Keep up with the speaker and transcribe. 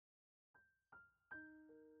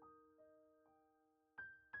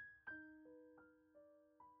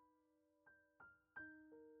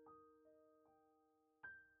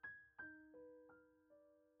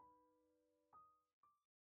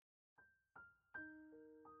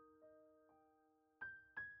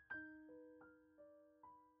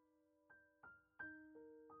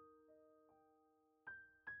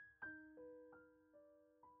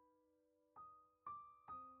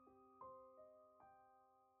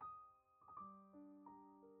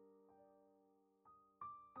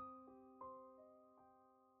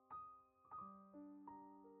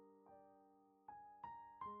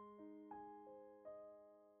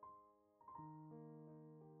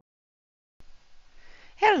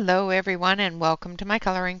Hello everyone and welcome to my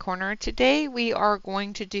coloring corner. Today we are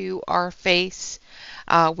going to do our face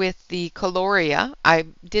with the Coloria. I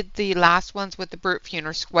did the last ones with the Brute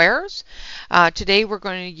Funer squares. Today we're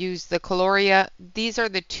going to use the Coloria. These are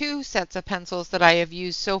the two sets of pencils that I have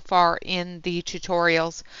used so far in the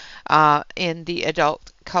tutorials in the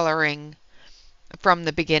adult coloring from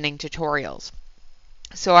the beginning tutorials.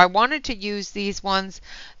 So I wanted to use these ones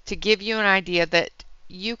to give you an idea that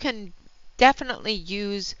you can definitely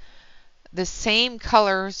use the same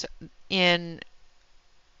colors in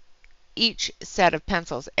each set of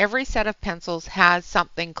pencils. Every set of pencils has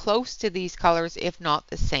something close to these colors, if not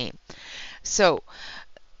the same. So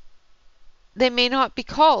they may not be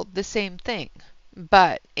called the same thing,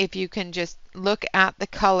 but if you can just look at the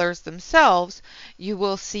colors themselves, you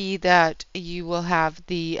will see that you will have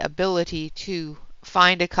the ability to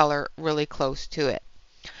find a color really close to it.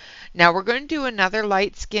 Now we're going to do another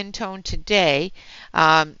light skin tone today.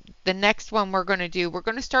 The next one we're going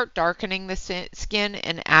to start darkening the skin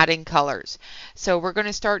and adding colors. So we're going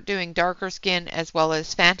to start doing darker skin as well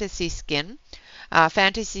as fantasy skin.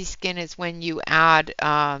 Fantasy skin is when you add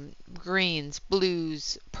greens,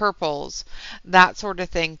 blues, purples, that sort of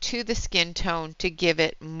thing to the skin tone to give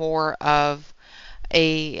it more of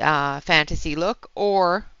a fantasy look,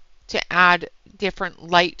 or to add different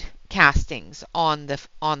light castings on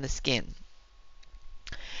the skin.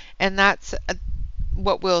 And that's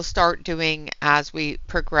what we'll start doing as we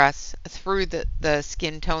progress through the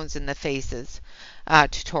skin tones and the faces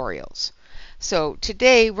tutorials. So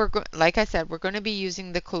today like I said, we're going to be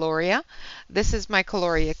using the Coloria. This is my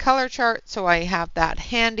Coloria color chart, so I have that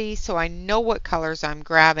handy so I know what colors I'm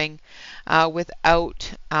grabbing without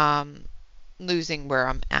losing where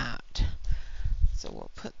I'm at. So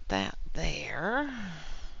we'll put that there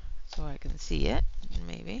so I can see it.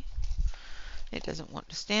 Maybe it doesn't want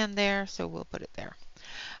to stand there, so we'll put it there.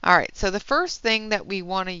 All right, so the first thing that we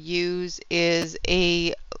want to use is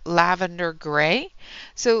a lavender gray.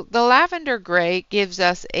 So the lavender gray gives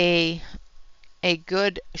us a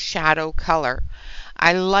good shadow color.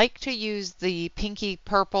 I like to use the pinky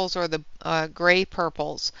purples or the gray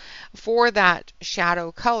purples for that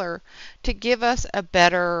shadow color to give us a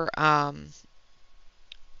better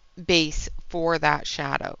base for that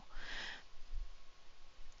shadow.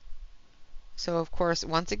 So of course,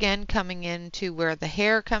 once again, coming into where the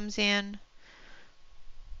hair comes in.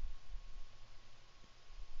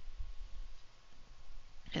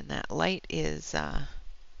 And that light is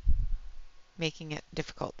making it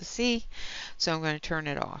difficult to see, so I'm going to turn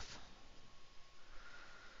it off.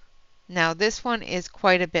 Now this one is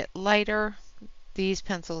quite a bit lighter. These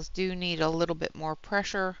pencils do need a little bit more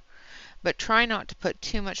pressure, but try not to put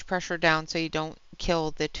too much pressure down so you don't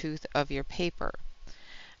kill the tooth of your paper.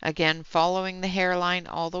 Again, following the hairline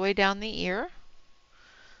all the way down the ear.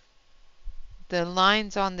 The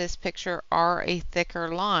lines on this picture are a thicker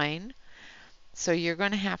line, so you're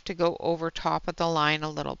going to have to go over top of the line a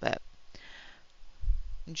little bit,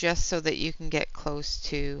 just so that you can get close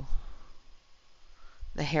to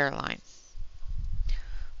the hairline,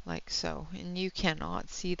 like so. And you cannot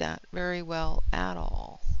see that very well at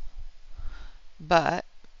all, but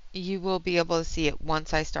you will be able to see it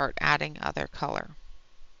once I start adding other color.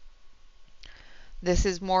 This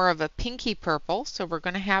is more of a pinky purple, so we're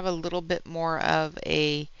going to have a little bit more of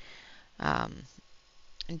a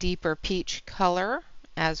deeper peach color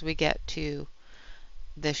as we get to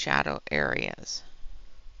the shadow areas.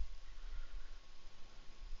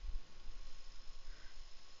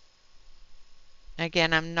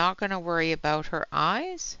 Again, I'm not going to worry about her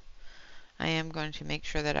eyes. I am going to make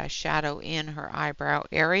sure that I shadow in her eyebrow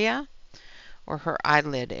area, or her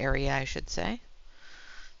eyelid area, I should say.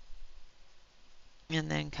 And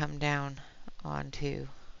then come down onto.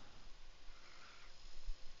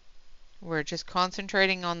 We're just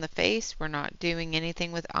concentrating on the face. We're not doing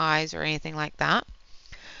anything with eyes or anything like that.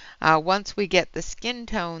 Once we get the skin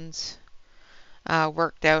tones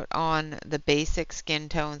worked out on the basic skin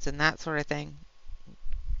tones and that sort of thing,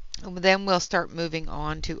 then we'll start moving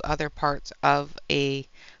on to other parts of a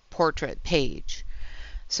portrait page.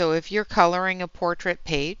 So if you're coloring a portrait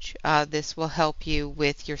page, this will help you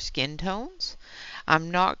with your skin tones.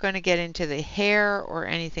 I'm not going to get into the hair or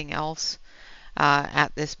anything else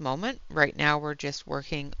at this moment. Right now we're just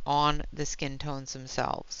working on the skin tones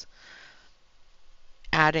themselves,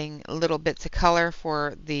 adding little bits of color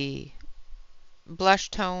for the blush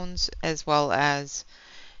tones as well as,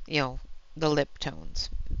 the lip tones,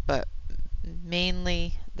 but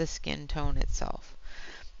mainly the skin tone itself.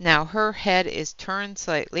 Now her head is turned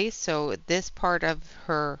slightly, so this part of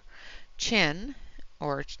her chin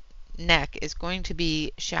or neck is going to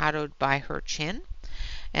be shadowed by her chin.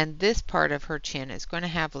 And this part of her chin is going to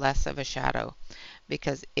have less of a shadow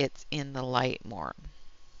because it's in the light more.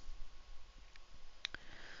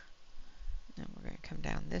 And we're going to come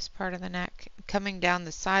down this part of the neck. Coming down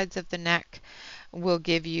the sides of the neck will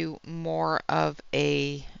give you more of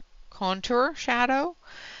a contour shadow.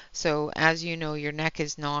 So as you know, your neck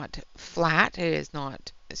is not flat, it is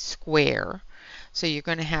not square. So you're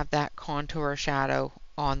going to have that contour shadow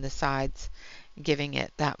on the sides, giving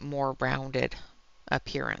it that more rounded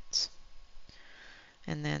appearance.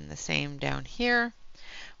 And then the same down here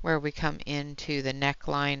where we come into the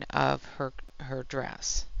neckline of her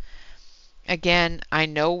dress. Again, I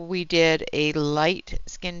know we did a light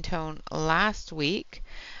skin tone last week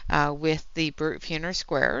with the Brute Funer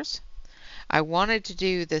squares. I wanted to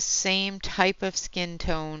do the same type of skin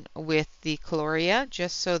tone with the Coloria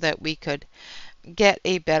just so that we could get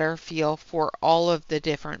a better feel for all of the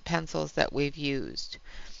different pencils that we've used,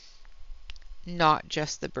 not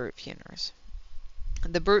just the Brute Funers.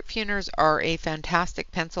 The Brute Funers are a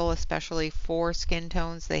fantastic pencil, especially for skin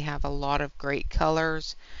tones. They have a lot of great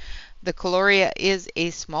colors. The Coloria is a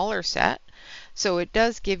smaller set, so it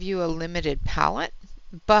does give you a limited palette,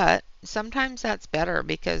 but sometimes that's better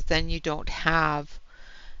because then you don't have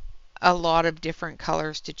a lot of different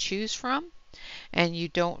colors to choose from, and you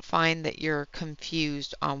don't find that you're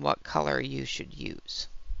confused on what color you should use.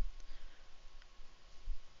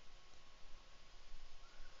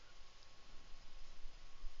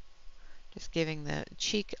 Just giving the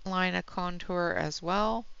cheek line a contour as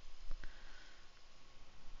well,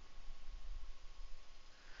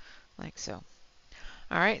 like so.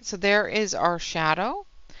 All right, so there is our shadow.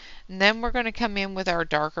 And then we're going to come in with our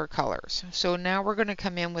darker colors. So now we're going to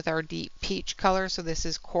come in with our deep peach color. So this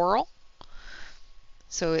is coral.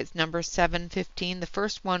 So it's number 715. The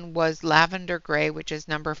first one was lavender gray, which is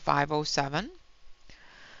number 507.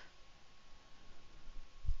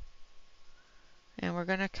 And we're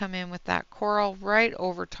going to come in with that coral right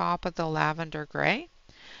over top of the lavender gray,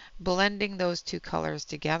 blending those two colors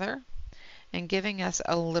together and giving us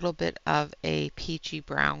a little bit of a peachy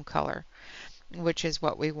brown color, which is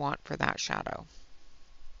what we want for that shadow.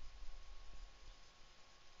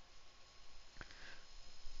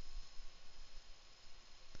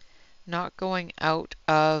 Not going out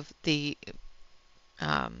of the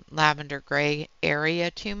lavender gray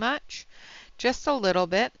area too much, just a little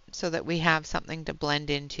bit so that we have something to blend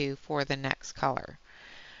into for the next color.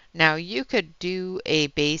 Now you could do a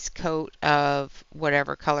base coat of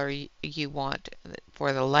whatever color you want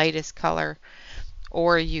for the lightest color,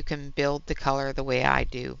 or you can build the color the way I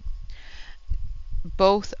do.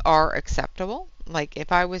 Both are acceptable. Like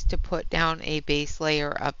if I was to put down a base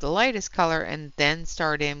layer of the lightest color and then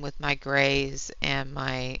start in with my grays and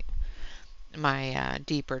my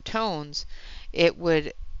deeper tones, it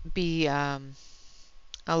would be a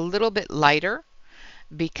little bit lighter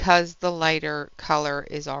because the lighter color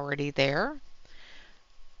is already there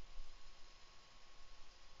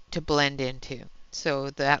to blend into. So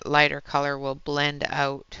that lighter color will blend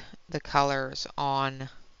out the colors on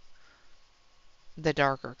the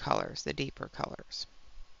darker colors, the deeper colors,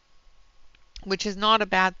 which is not a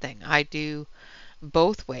bad thing. I do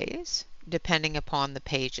both ways depending upon the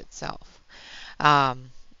page itself.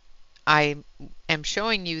 I am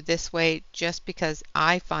showing you this way just because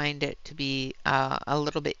I find it to be a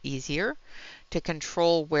little bit easier to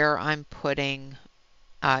control where I'm putting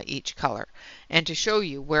each color and to show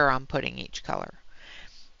you where I'm putting each color.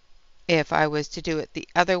 If I was to do it the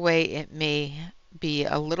other way, it may be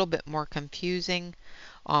a little bit more confusing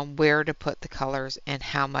on where to put the colors and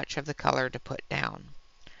how much of the color to put down.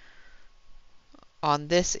 On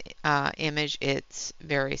this image, it's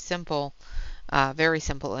very simple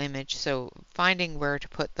image, so finding where to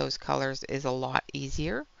put those colors is a lot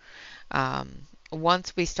easier.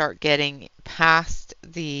 Once we start getting past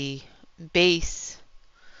the base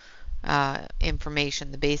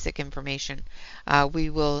information, the basic information, we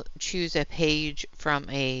will choose a page from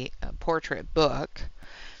a portrait book.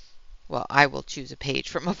 Well, I will choose a page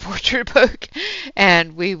from a portrait book,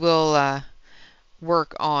 and we will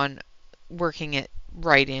work on working it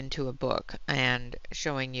right into a book and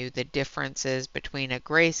showing you the differences between a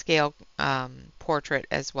grayscale portrait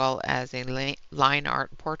as well as a line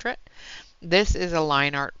art portrait. This is a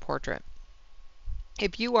line art portrait.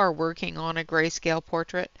 If you are working on a grayscale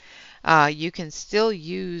portrait, you can still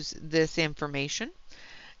use this information.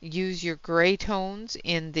 Use your gray tones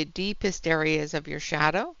in the deepest areas of your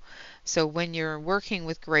shadow. So when you're working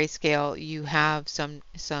with grayscale, you have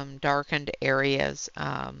some darkened areas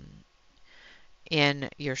in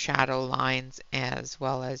your shadow lines as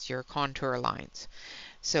well as your contour lines.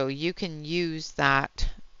 So you can use that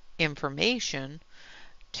information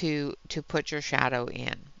to put your shadow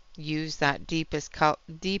in. Use that deepest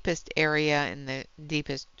area in the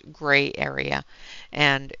deepest gray area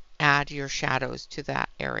and add your shadows to that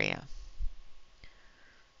area.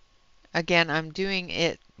 Again, I'm doing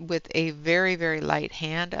it with a very, very light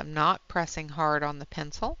hand. I'm not pressing hard on the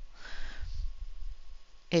pencil.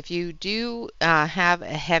 If you do have a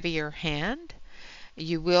heavier hand,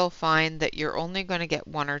 you will find that you're only going to get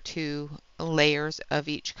 1 or 2 layers of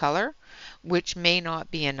each color, which may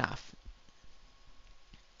not be enough.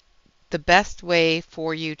 The best way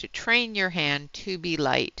for you to train your hand to be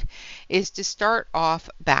light is to start off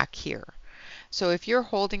back here. So if you're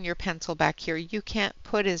holding your pencil back here, you can't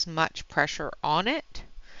put as much pressure on it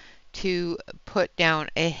to put down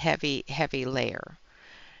a heavy, heavy layer.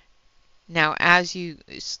 Now, as you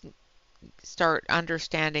start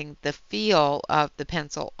understanding the feel of the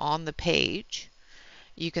pencil on the page,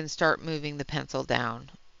 you can start moving the pencil down,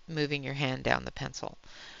 moving your hand down the pencil.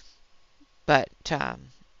 But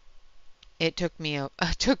it took me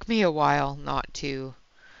a while not to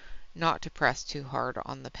press too hard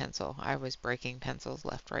on the pencil. I was breaking pencils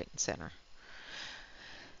left, right, and center.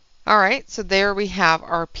 All right, so there we have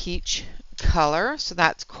our peach color. So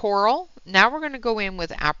that's coral. Now we're going to go in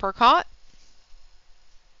with apricot.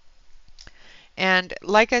 And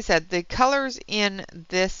like I said, the colors in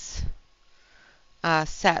this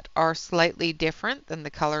set are slightly different than the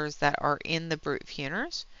colors that are in the Brut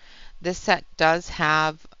Funers. This set does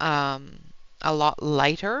have a lot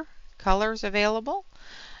lighter colors available,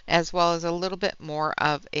 as well as a little bit more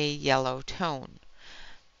of a yellow tone,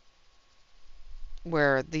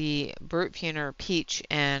 where the Brut Funer peach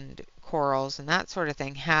and corals and that sort of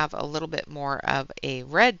thing have a little bit more of a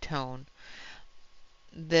red tone.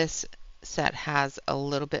 This set has a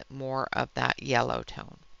little bit more of that yellow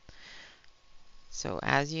tone. So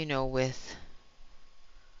as you know, with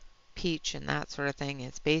peach and that sort of thing,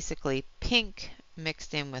 it's basically pink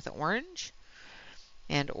mixed in with orange.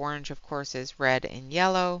 And orange, of course, is red and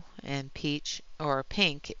yellow, and peach or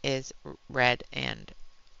pink is red and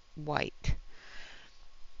white.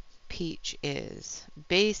 Peach is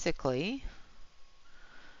basically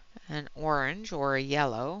an orange or a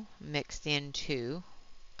yellow mixed into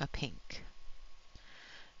a pink.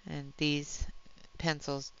 And these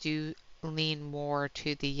pencils do lean more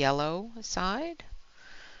to the yellow side,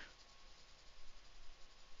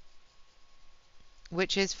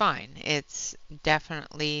 which is fine. It's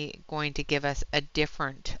definitely going to give us a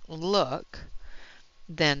different look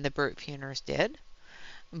than the Brut Funers did,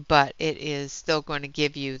 but it is still going to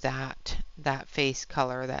give you that face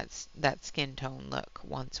color, that skin tone look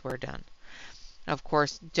once we're done. Of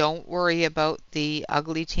course, don't worry about the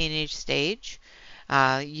ugly teenage stage.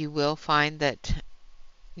 You will find that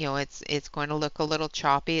it's going to look a little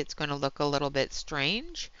choppy. It's going to look a little bit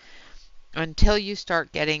strange until you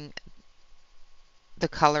start getting the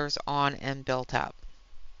colors on and built up.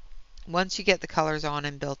 Once you get the colors on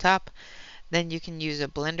and built up, then you can use a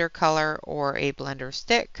blender color or a blender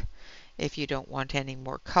stick if you don't want any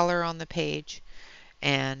more color on the page,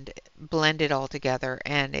 and blend it all together,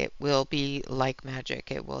 and it will be like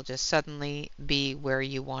magic. It will just suddenly be where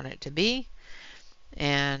you want it to be,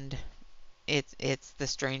 and it's the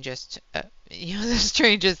strangest the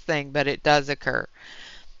strangest thing, but it does occur.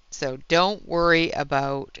 So don't worry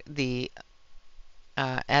about the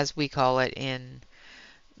as we call it in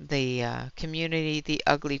the community, the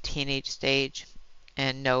ugly teenage stage.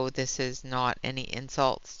 And no, this is not any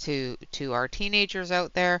insults to our teenagers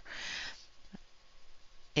out there.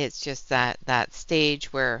 It's just that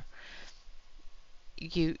stage where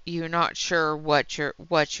you're not sure what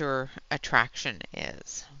your attraction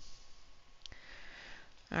is.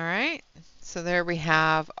 All right, so there we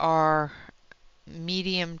have our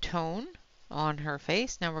medium tone on her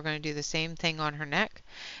face. Now we're going to do the same thing on her neck.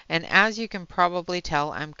 And as you can probably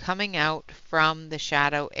tell, I'm coming out from the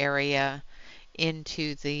shadow area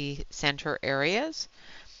into the center areas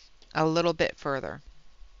a little bit further.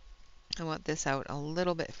 I want this out a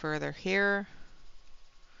little bit further here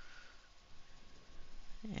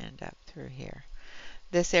and up through here.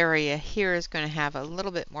 This area here is going to have a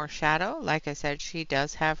little bit more shadow. Like I said, she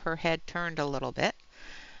does have her head turned a little bit.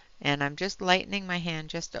 And I'm just lightening my hand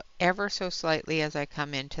just ever so slightly as I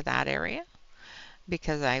come into that area,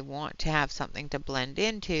 because I want to have something to blend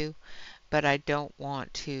into, but I don't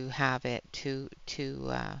want to have it too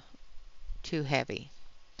heavy.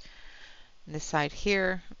 And this side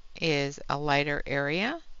here is a lighter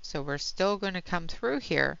area, so we're still going to come through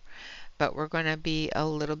here, but we're going to be a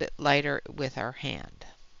little bit lighter with our hand.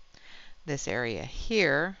 This area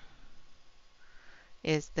here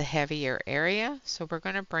is the heavier area, so we're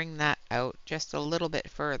going to bring that out just a little bit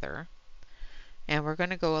further And we're going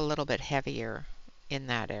to go a little bit heavier in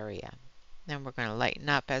that area. Then we're going to lighten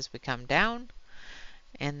up as we come down.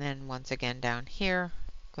 And then once again down here,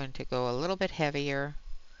 going to go a little bit heavier.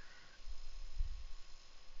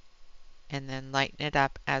 And then lighten it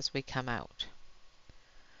up as we come out.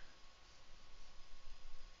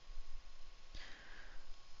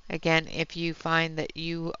 Again, if you find that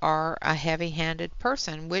you are a heavy-handed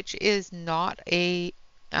person, which is not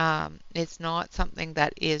it's not something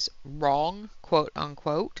that is wrong, quote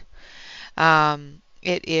unquote.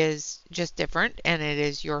 It is just different, and it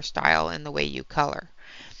is your style and the way you color.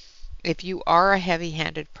 If you are a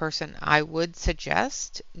heavy-handed person, I would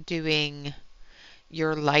suggest doing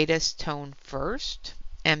your lightest tone first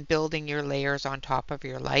and building your layers on top of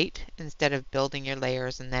your light instead of building your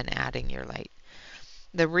layers and then adding your light.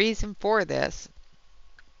 The reason for this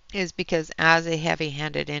is because as a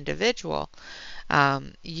heavy-handed individual,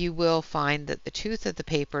 you will find that the tooth of the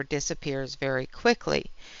paper disappears very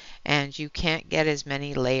quickly, and you can't get as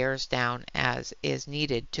many layers down as is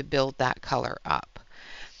needed to build that color up.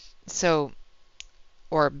 So,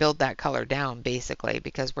 or build that color down basically,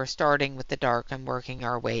 because we're starting with the dark and working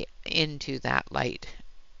our way into that light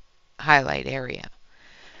highlight area.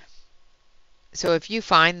 So if you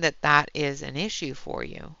find that that is an issue for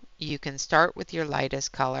you, you can start with your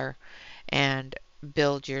lightest color and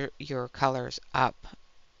build your colors up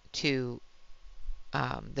to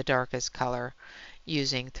the darkest color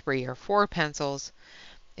using 3 or 4 pencils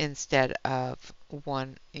instead of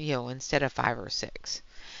instead of 5 or 6.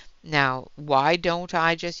 Now, why don't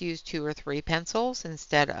I just use 2 or 3 pencils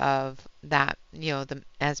instead of that,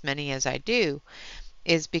 as many as I do,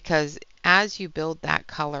 is because as you build that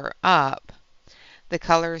color up, the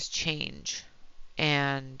colors change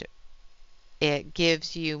and it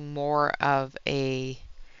gives you more of a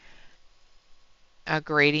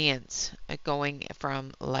gradient going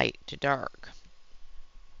from light to dark.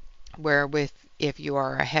 Where if you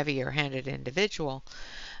are a heavier handed individual,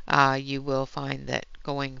 you will find that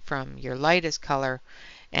going from your lightest color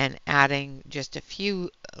and adding just a few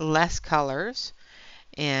less colors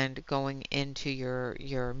and going into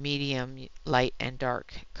your medium, light, and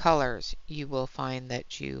dark colors, you will find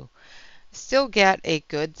that you still get a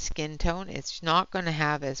good skin tone. It's not going to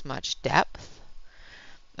have as much depth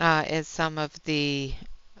as some of the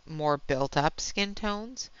more built up skin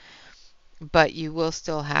tones, but you will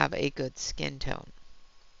still have a good skin tone.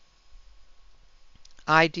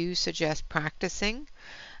 I do suggest practicing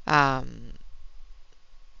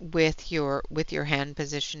with your hand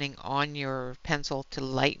positioning on your pencil to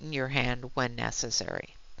lighten your hand when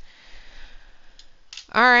necessary.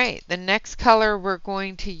 All right, the next color we're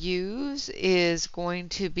going to use is going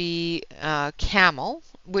to be Camel,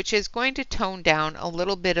 which is going to tone down a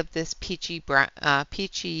little bit of this peachy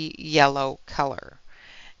yellow color.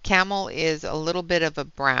 Camel is a little bit of a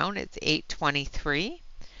brown. It's 823.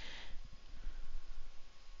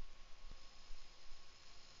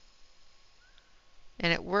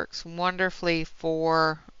 And it works wonderfully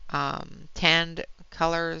for tanned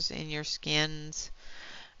colors in your skins.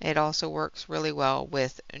 It also works really well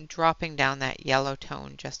with dropping down that yellow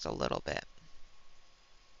tone just a little bit.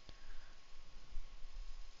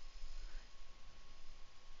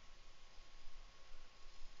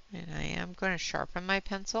 And I am going to sharpen my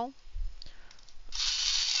pencil.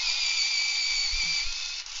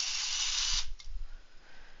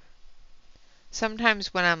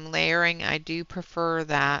 Sometimes when I'm layering, I do prefer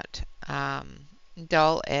that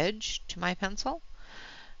dull edge to my pencil,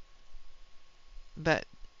 but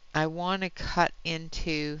I want to cut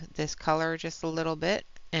into this color just a little bit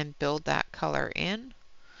and build that color in.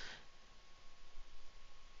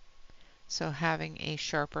 So having a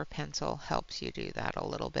sharper pencil helps you do that a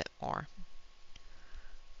little bit more.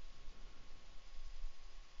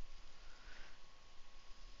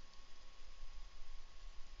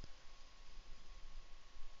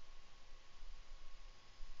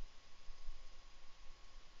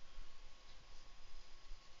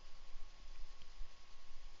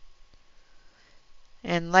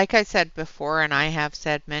 And like I said before, and I have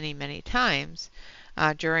said many, many times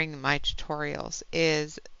during my tutorials,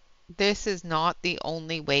 is this is not the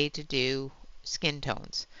only way to do skin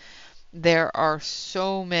tones. There are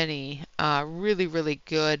so many really, really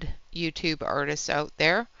good YouTube artists out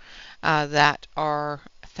there that are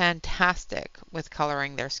fantastic with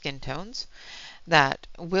coloring their skin tones, that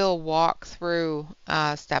will walk through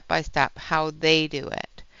step by step how they do it.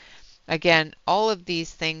 Again, all of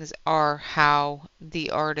these things are how the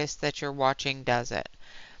artist that you're watching does it.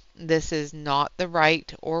 This is not the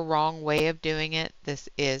right or wrong way of doing it. This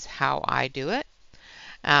is how I do it.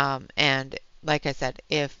 And like I said,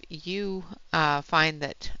 if you find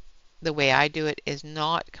that the way I do it is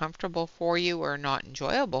not comfortable for you or not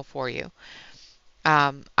enjoyable for you,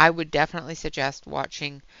 I would definitely suggest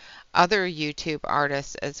watching other YouTube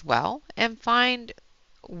artists as well and find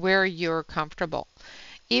where you're comfortable.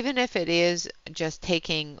 Even if it is just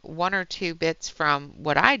taking one or two bits from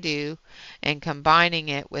what I do and combining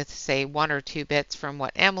it with, say, one or two bits from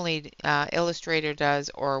what Emily Illustrator does,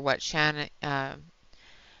 or what Shannon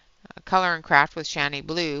Color and Craft with Shani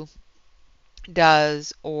Blue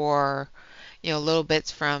does, or little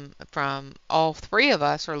bits from all three of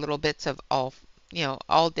us, or little bits of all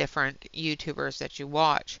different YouTubers that you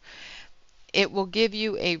watch. It will give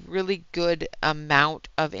you a really good amount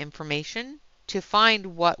of information to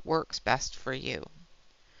find what works best for you.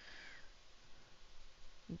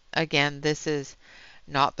 Again, this is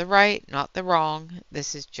not the right, not the wrong.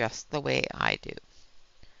 This is just the way I do.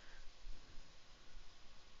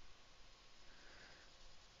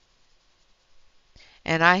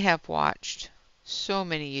 And I have watched so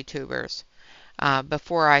many YouTubers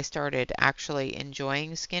before I started actually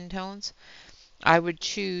enjoying skin tones. I would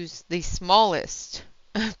choose the smallest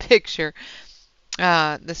picture,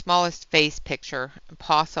 the smallest face picture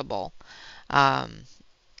possible.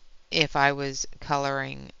 If I was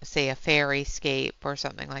coloring, say, a fairy scape or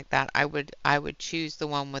something like that, I would choose the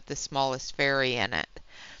one with the smallest fairy in it,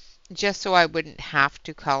 just so I wouldn't have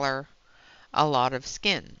to color a lot of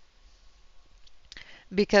skin,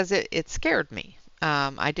 because it scared me.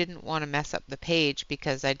 I didn't want to mess up the page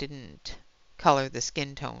because I didn't color the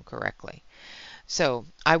skin tone correctly. So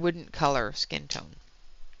I wouldn't color skin tone.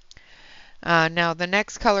 Now the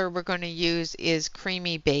next color we're going to use is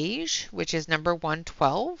Creamy Beige, which is number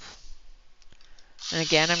 112. And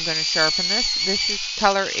again, I'm going to sharpen this.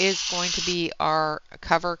 Color is going to be our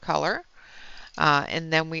cover color.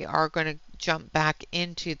 And then we are going to jump back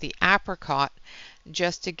into the apricot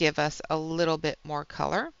just to give us a little bit more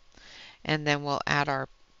color. And then we'll add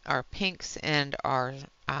our pinks and our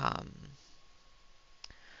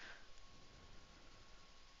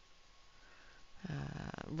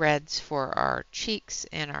reds for our cheeks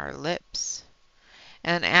and our lips.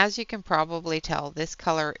 And as you can probably tell, this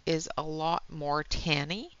color is a lot more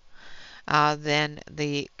tanny than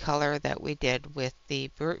the color that we did with the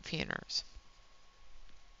Brute Funers.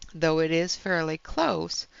 Though it is fairly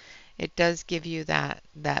close, it does give you that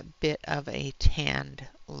bit of a tanned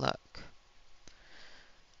look.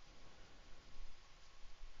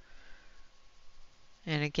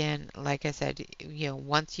 And again, like I said,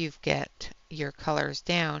 once you've get your colors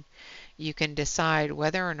down, you can decide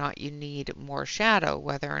whether or not you need more shadow,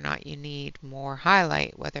 whether or not you need more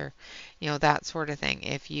highlight, whether, that sort of thing.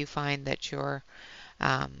 If you find that your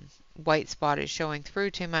white spot is showing through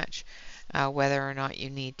too much, whether or not you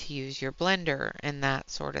need to use your blender and that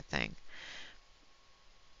sort of thing.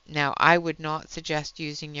 Now, I would not suggest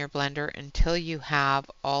using your blender until you have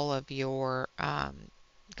all of your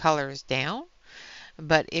colors down.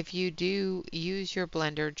 But if you do use your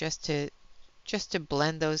blender just to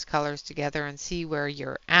blend those colors together and see where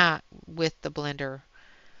you're at with the blender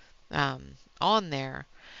on there,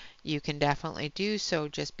 you can definitely do so.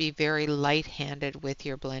 Just be very light-handed with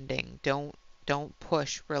your blending. Don't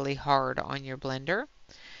push really hard on your blender.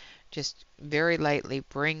 Just very lightly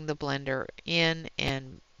bring the blender in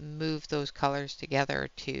and move those colors together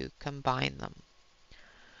to combine them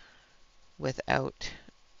without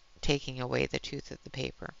taking away the tooth of the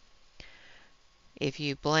paper. If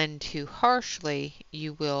you blend too harshly,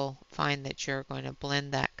 you will find that you're going to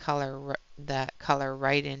blend that color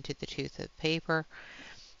right into the tooth of the paper,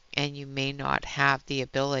 and you may not have the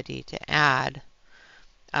ability to add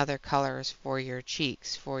other colors for your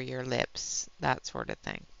cheeks, for your lips, that sort of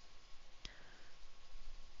thing.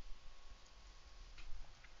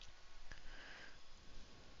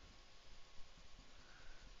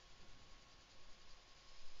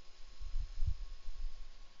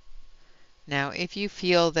 Now, if you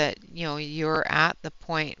feel that you're at the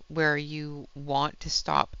point where you want to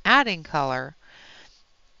stop adding color,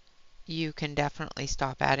 you can definitely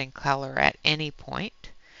stop adding color at any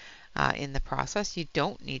point in the process. You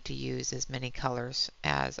don't need to use as many colors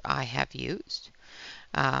as I have used.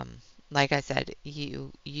 Like I said,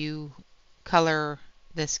 you color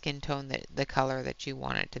the skin tone the color that you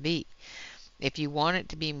want it to be. If you want it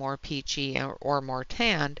to be more peachy or more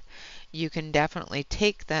tanned, you can definitely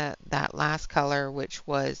take that last color, which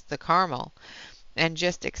was the caramel, and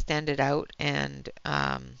just extend it out and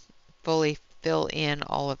fully fill in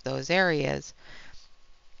all of those areas,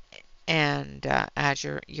 and add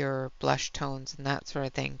your blush tones and that sort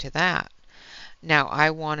of thing to that. Now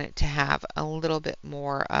I want it to have a little bit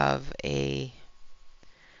more of a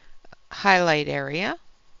highlight area,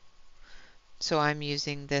 so I'm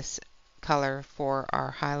using this color for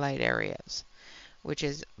our highlight areas, which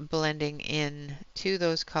is blending in to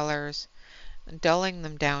those colors, dulling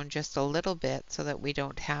them down just a little bit so that we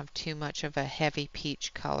don't have too much of a heavy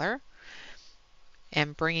peach color,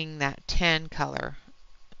 and bringing that tan color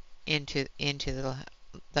into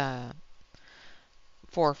the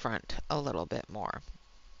forefront a little bit more.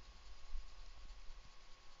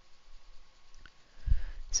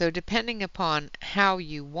 So depending upon how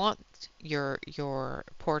you want your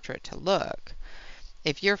portrait to look,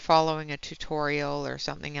 if you're following a tutorial or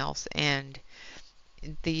something else and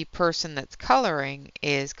the person that's coloring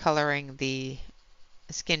is coloring the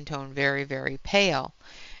skin tone very, very pale,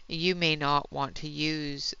 you may not want to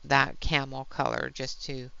use that camel color just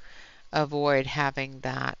to avoid having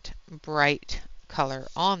that bright color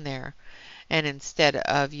on there. And instead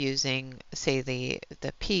of using, say, the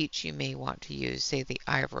peach, you may want to use, say, the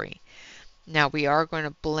ivory. Now we are going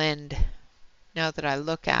to blend, now that I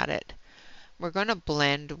look at it, we're going to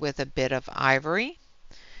blend with a bit of ivory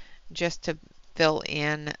just to fill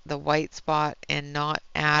in the white spot and not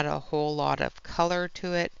add a whole lot of color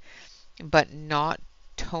to it, but not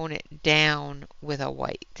tone it down with a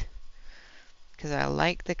white. Because I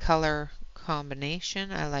like the color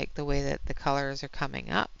combination. I like the way that the colors are coming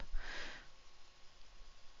up.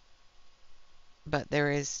 But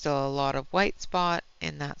there is still a lot of white spot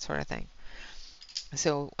and that sort of thing.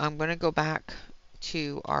 So I'm going to go back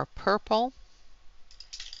to our purple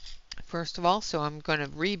first of all. So I'm going to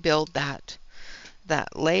rebuild that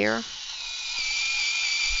layer.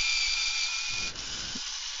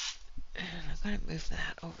 And I'm going to move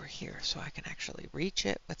that over here so I can actually reach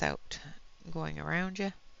it without going around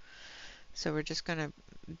you. So we're just going to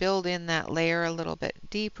build in that layer a little bit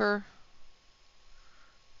deeper.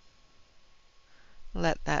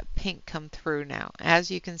 Let that pink come through now. As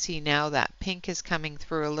you can see now, that pink is coming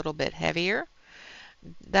through a little bit heavier.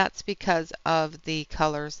 That's because of the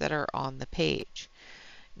colors that are on the page.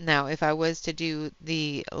 Now, if I was to do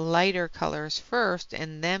the lighter colors first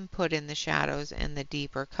and then put in the shadows and the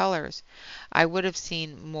deeper colors, I would have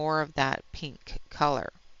seen more of that pink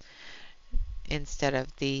color instead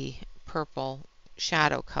of the purple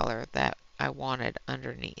shadow color that I wanted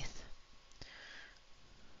underneath.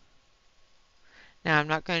 Now I'm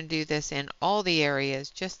not going to do this in all the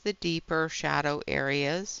areas, just the deeper shadow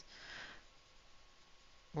areas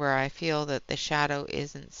where I feel that the shadow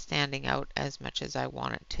isn't standing out as much as I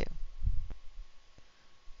want it to.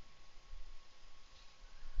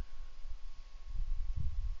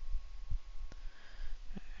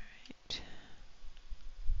 Right.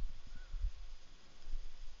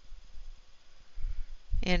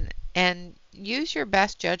 And use your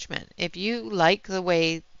best judgment. If you like the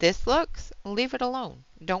way this looks, leave it alone.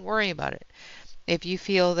 Don't worry about it. If you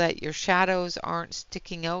feel that your shadows aren't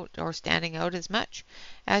sticking out or standing out as much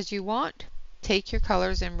as you want, take your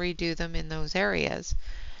colors and redo them in those areas.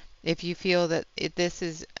 If you feel that this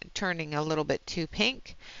is turning a little bit too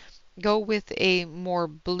pink, go with a more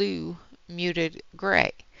blue muted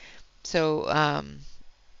gray. So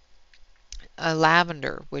a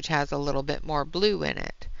lavender, which has a little bit more blue in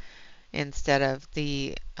it, instead of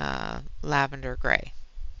the lavender gray.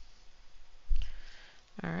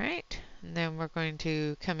 All right, and then we're going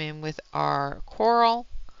to come in with our coral.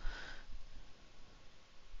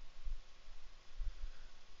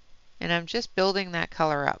 And I'm just building that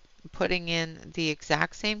color up, putting in the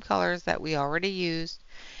exact same colors that we already used,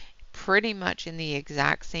 pretty much in the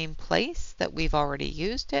exact same place that we've already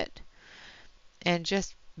used it, and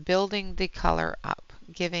just building the color up,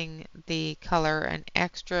 giving the color an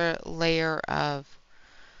extra layer of,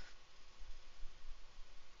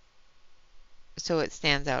 so it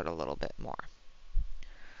stands out a little bit more.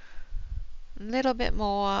 A little bit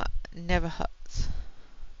more never hurts.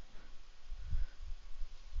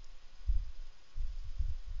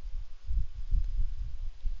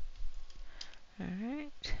 All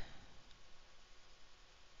right.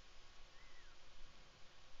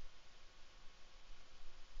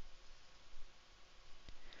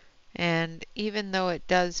 And even though it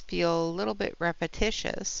does feel a little bit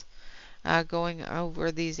repetitious, going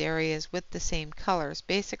over these areas with the same colors,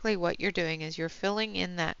 basically what you're doing is you're filling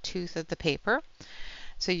in that tooth of the paper.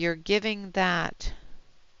 So you're giving that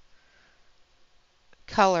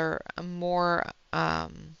color more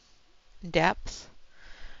depth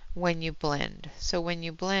when you blend. So when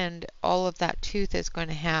you blend, all of that tooth is going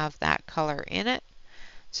to have that color in it.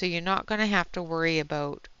 So you're not going to have to worry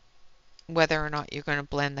about whether or not you're going to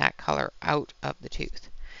blend that color out of the tooth.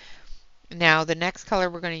 Now the next color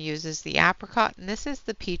we're going to use is the apricot, and this is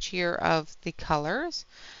the peachier of the colors.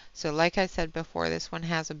 So like I said before, this one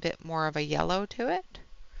has a bit more of a yellow to it.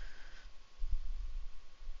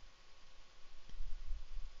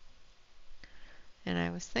 And I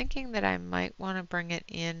was thinking that I might want to bring it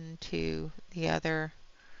into the other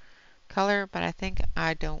color, but I think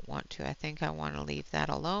I don't want to. I think I want to leave that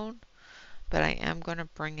alone, but I am going to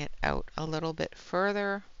bring it out a little bit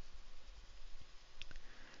further.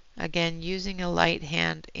 Again, using a light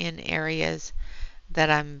hand in areas that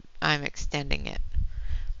I'm extending it.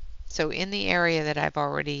 So in the area that I've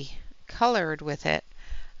already colored with it,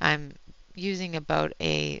 I'm using about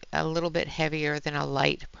a little bit heavier than a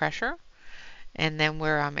light pressure. And then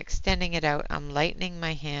where I'm extending it out, I'm lightening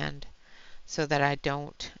my hand so that I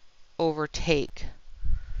don't overtake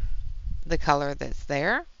the color that's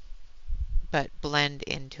there, but blend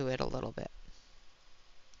into it a little bit.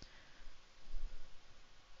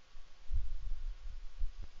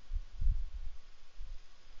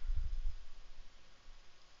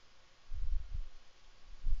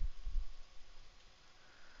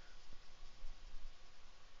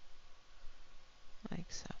 Like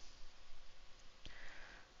so.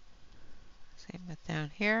 Same with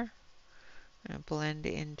down here. I'm going to blend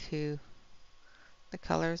into the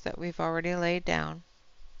colors that we've already laid down.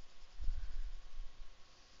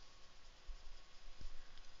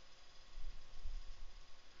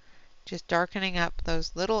 Just darkening up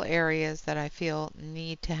those little areas that I feel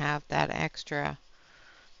need to have that extra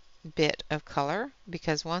bit of color,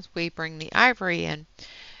 because once we bring the ivory in,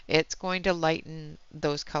 it's going to lighten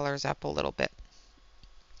those colors up a little bit.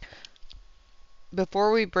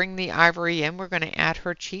 Before we bring the ivory in, we're going to add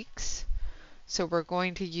her cheeks. So we're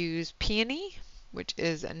going to use Peony, which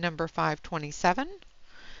is number 527,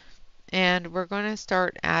 and we're going to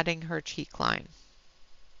start adding her cheek line.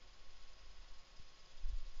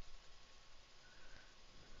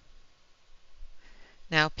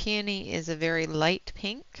 Now Peony is a very light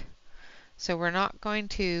pink, so we're not going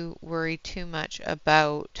to worry too much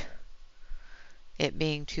about it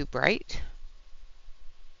being too bright.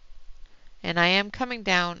 And I am coming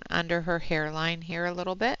down under her hairline here a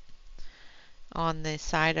little bit on the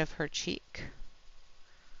side of her cheek,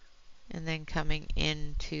 and then coming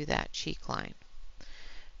into that cheek line.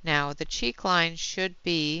 Now the cheek line should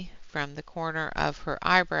be from the corner of her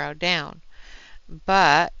eyebrow down,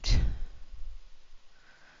 but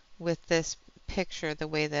with this picture the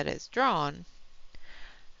way that it's drawn,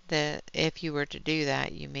 if you were to do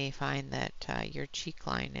that, you may find that your cheek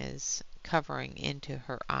line is covering into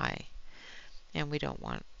her eye, and we don't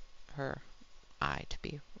want her eye to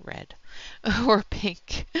be red or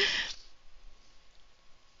pink.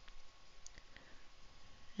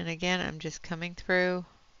 And again, I'm just coming through.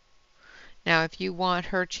 Now if you want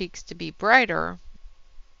her cheeks to be brighter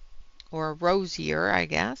or rosier, I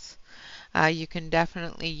guess, you can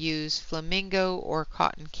definitely use flamingo or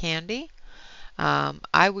cotton candy.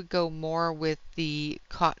 I would go more with the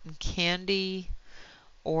cotton candy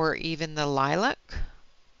or even the lilac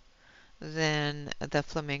than the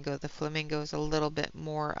flamingo. The flamingo is a little bit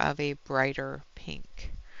more of a brighter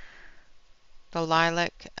pink. The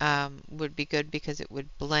lilac would be good because it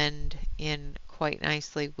would blend in quite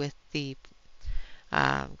nicely with the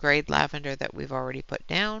grayed lavender that we've already put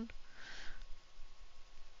down,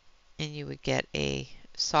 and you would get a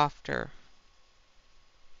softer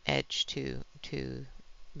edge to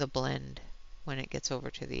the blend when it gets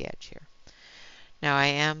over to the edge here. Now I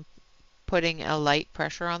am putting a light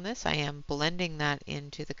pressure on this. I am blending that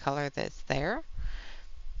into the color that's there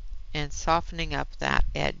and softening up that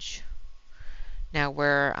edge. Now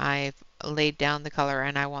where I've laid down the color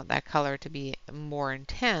and I want that color to be more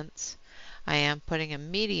intense, I am putting a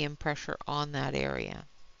medium pressure on that area.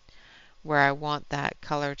 Where I want that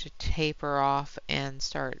color to taper off and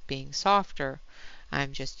start being softer,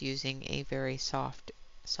 I'm just using a very soft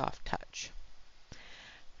touch.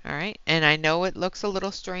 Alright, and I know it looks a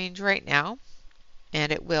little strange right now,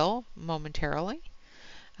 and it will momentarily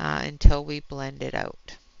until we blend it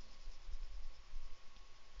out.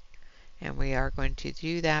 And we are going to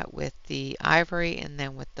do that with the ivory and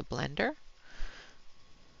then with the blender.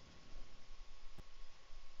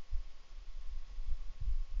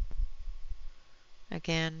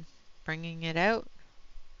 Again, bringing it out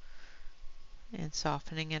and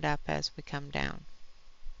softening it up as we come down.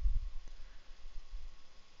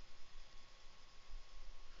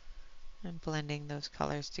 And blending those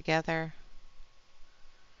colors together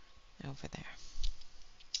over there.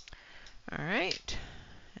 All right,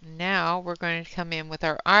 now we're going to come in with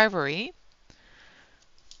our ivory,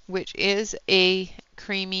 which is a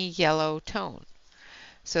creamy yellow tone.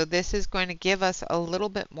 So this is going to give us a little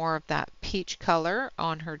bit more of that peach color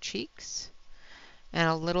on her cheeks and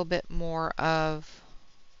a little bit more of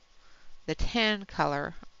the tan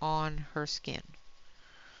color on her skin.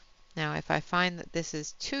 Now if I find that this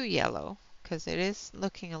is too yellow, because it is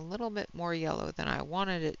looking a little bit more yellow than I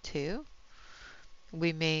wanted it to.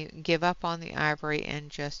 We may give up on the ivory and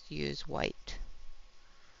just use white.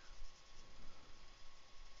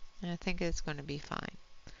 And I think it's going to be fine.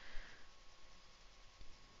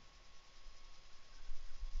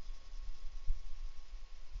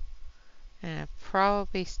 And I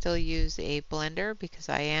probably still use a blender because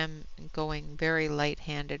I am going very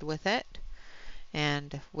light-handed with it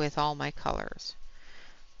and with all my colors.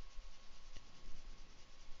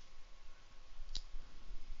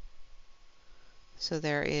 So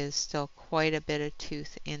there is still quite a bit of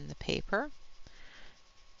tooth in the paper.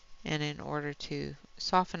 And in order to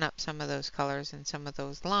soften up some of those colors and some of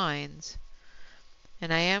those lines,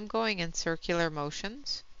 and I am going in circular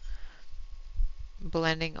motions,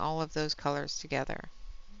 blending all of those colors together.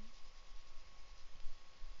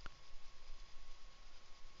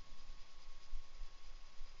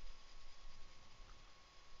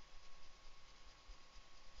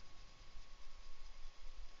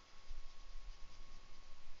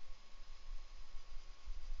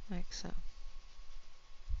 Like so.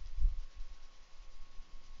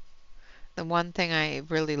 The one thing I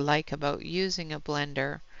really like about using a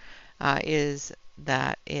blender is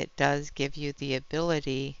that it does give you the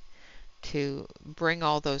ability to bring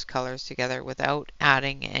all those colors together without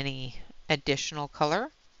adding any additional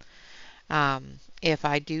color. If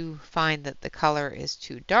I do find that the color is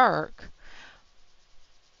too dark,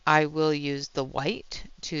 I will use the white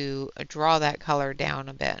to draw that color down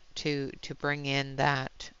a bit to bring in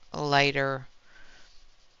that lighter,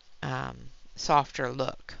 softer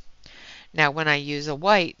look. Now when I use a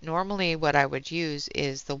white, normally what I would use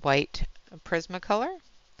is the white Prismacolor.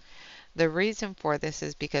 The reason for this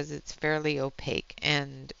is because it's fairly opaque,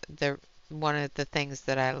 and one of the things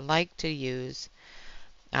that I like to use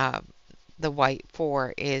the white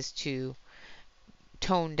for is to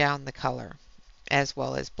tone down the color as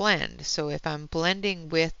well as blend. So if I'm blending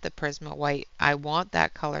with the Prisma white, I want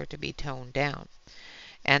that color to be toned down.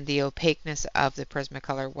 And the opaqueness of the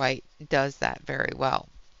Prismacolor white does that very well.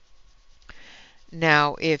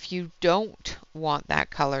 Now, if you don't want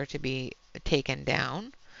that color to be taken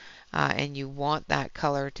down, and you want that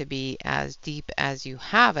color to be as deep as you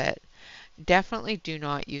have it, definitely do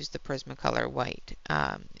not use the Prismacolor white.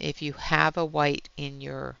 If you have a white in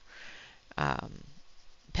your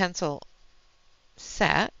pencil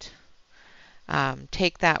set,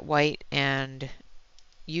 take that white and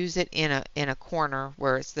use it in a corner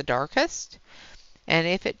where it's the darkest. And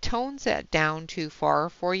if it tones it down too far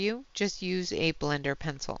for you, just use a blender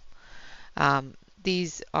pencil.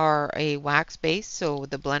 These are a wax base, so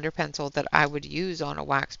the blender pencil that I would use on a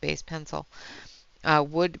wax base pencil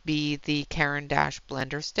would be the Caran d'Ache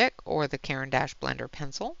blender stick or the Caran d'Ache blender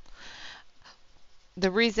pencil.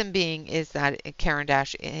 The reason being is that Caran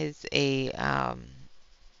d'Ache is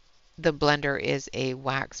the blender is a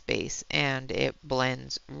wax base, and it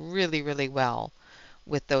blends really, really well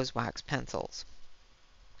with those wax pencils.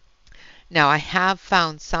 Now, I have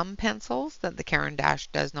found some pencils that the Caran d'Ache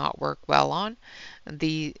does not work well on.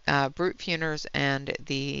 The Brute Funers and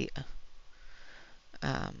the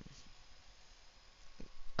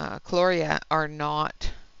Coloria are not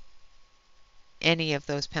any of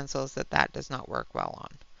those pencils that does not work well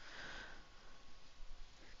on.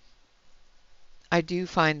 I do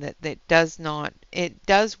find that it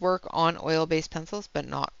does work on oil-based pencils, but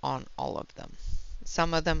not on all of them.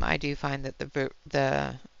 Some of them I do find that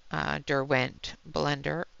the Derwent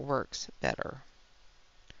blender works better.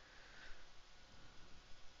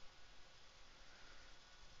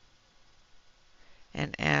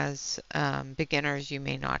 And as beginners, you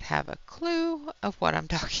may not have a clue of what I'm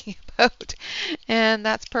talking about, and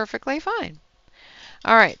that's perfectly fine.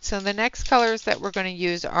 All right, so the next colors that we're going to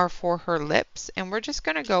use are for her lips, and we're just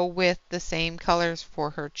going to go with the same colors for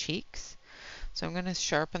her cheeks. So I'm going to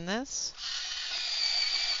sharpen this.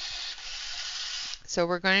 So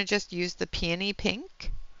we're going to just use the peony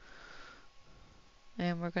pink,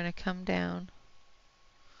 and we're going to come down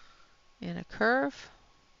in a curve,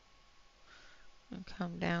 and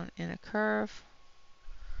come down in a curve,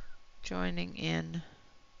 joining in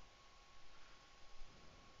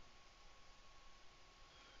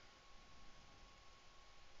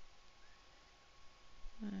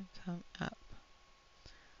and come up.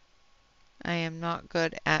 I am not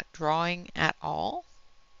good at drawing at all,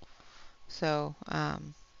 so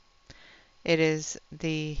it is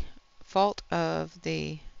the fault of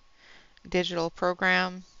the digital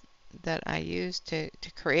program that I used to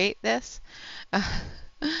create this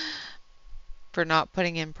for not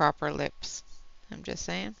putting in proper lips. I'm just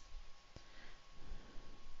saying.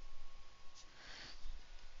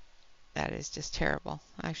 That is just terrible.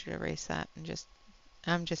 I should erase that and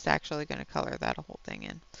I'm just actually going to color that whole thing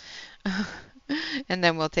in. And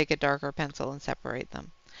then we'll take a darker pencil and separate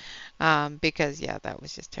them. Because yeah, that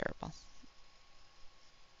was just terrible.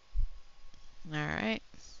 All right.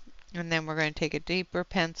 And then we're going to take a deeper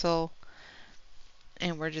pencil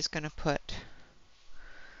and we're just going to put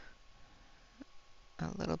a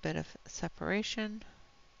little bit of separation.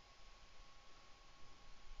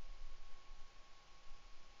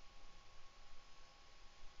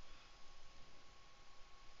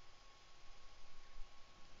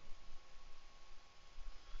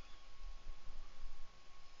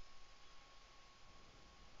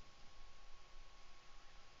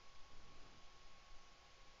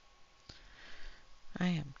 I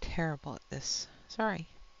am terrible at this. Sorry.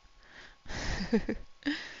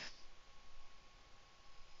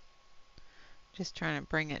 Just trying to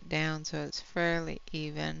bring it down so it's fairly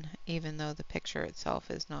even, even though the picture itself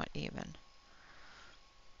is not even.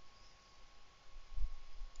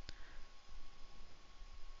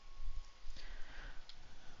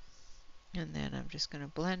 And then I'm just going to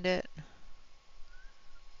blend it.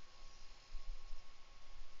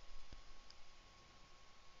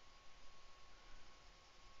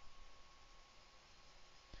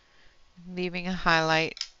 Leaving a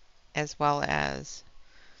highlight as well as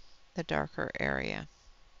the darker area.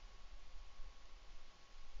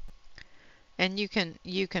 And you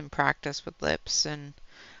can practice with lips and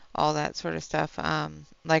all that sort of stuff.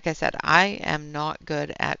 Like I said, I am not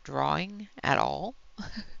good at drawing at all.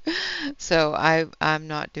 So I'm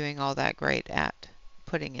not doing all that great at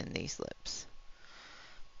putting in these lips.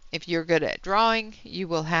 If you're good at drawing, you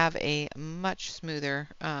will have a much smoother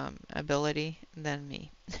ability than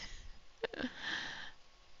me.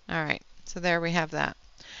 All right, so there we have that.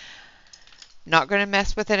 Not going to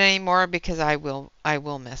mess with it anymore because I will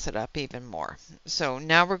mess it up even more. So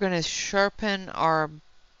now we're going to sharpen our,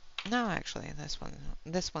 no, actually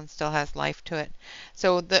this one still has life to it.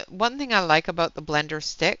 So the one thing I like about the blender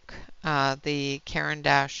stick, the Caran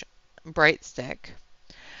d'Ache bright stick,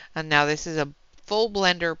 and now this is a full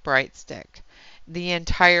blender bright stick. The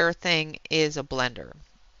entire thing is a blender.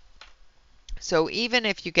 So even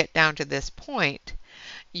if you get down to this point,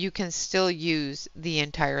 you can still use the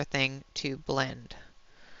entire thing to blend.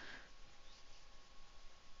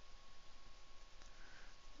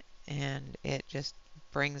 And it just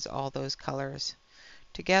brings all those colors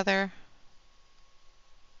together.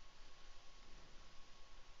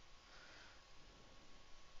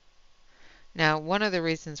 Now, one of the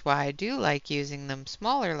reasons why I do like using them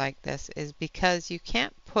smaller like this is because you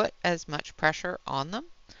can't put as much pressure on them.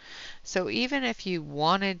 So even if you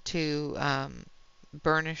wanted to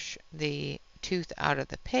burnish the tooth out of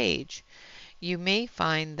the page, you may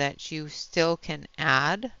find that you still can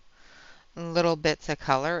add little bits of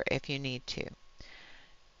color if you need to.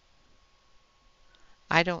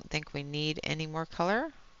 I don't think we need any more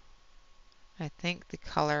color. I think the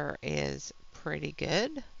color is pretty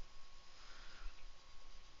good.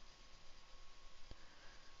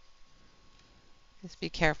 Just be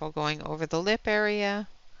careful going over the lip area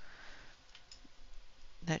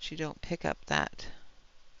that you don't pick up that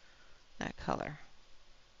color.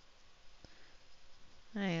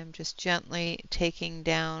 I am just gently taking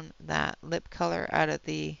down that lip color out of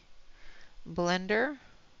the blender.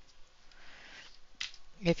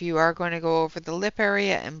 If you are going to go over the lip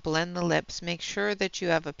area and blend the lips, make sure that you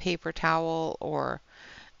have a paper towel or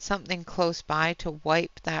something close by to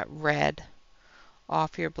wipe that red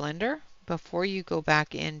off your blender before you go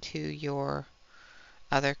back into your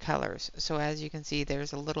other colors. So as you can see,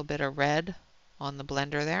 there's a little bit of red on the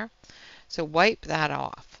blender there. So wipe that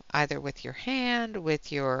off, either with your hand,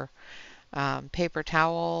 with your paper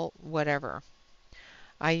towel, whatever.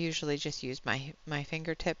 I usually just use my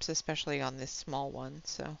fingertips, especially on this small one.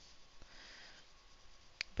 So,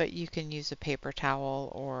 but you can use a paper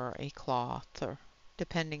towel or a cloth, or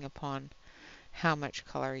depending upon how much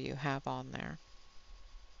color you have on there.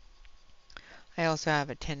 I also have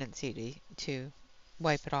a tendency to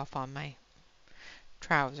wipe it off on my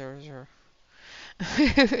trousers or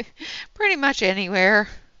pretty much anywhere.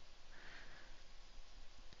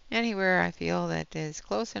 Anywhere I feel that is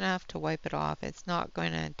close enough to wipe it off. It's not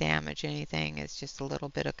going to damage anything. It's just a little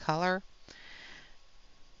bit of color.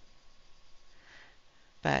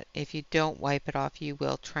 But if you don't wipe it off, you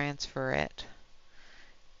will transfer it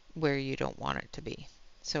where you don't want it to be.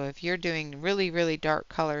 So if you're doing really, really dark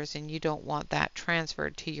colors and you don't want that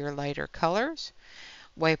transferred to your lighter colors,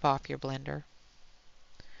 wipe off your blender.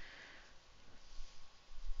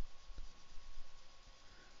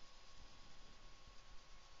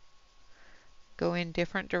 Go in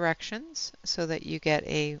different directions so that you get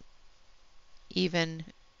a even,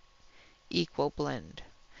 equal blend.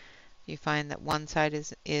 You find that one side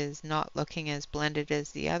is not looking as blended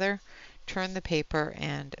as the other, turn the paper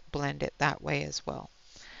and blend it that way as well.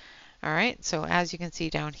 All right, so as you can see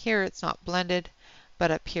down here, it's not blended, but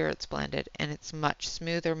up here it's blended, and it's much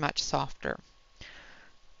smoother, much softer.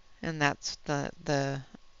 And that's the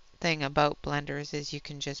thing about blenders, is you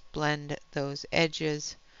can just blend those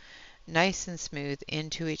edges nice and smooth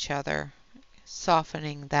into each other,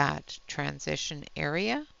 softening that transition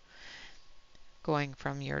area, going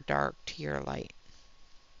from your dark to your light.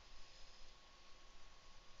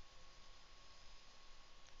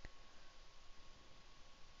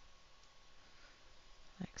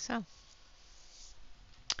 Like so.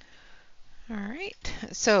 All right,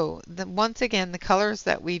 so once again, the colors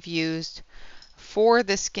that we've used for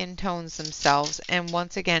the skin tones themselves, and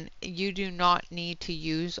once again, you do not need to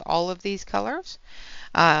use all of these colors.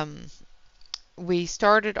 We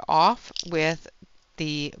started off with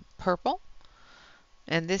the purple,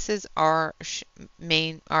 and this is our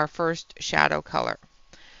first shadow color.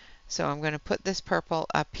 So I'm going to put this purple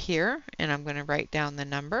up here, and I'm going to write down the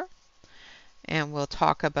number, and we'll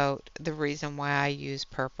talk about the reason why I use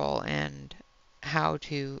purple and how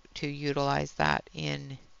to utilize that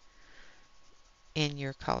in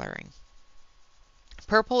your coloring.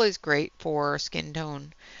 Purple is great for skin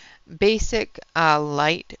tone, basic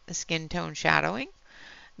light skin tone shadowing.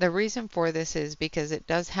 The reason for this is because it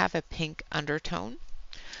does have a pink undertone,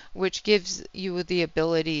 which gives you the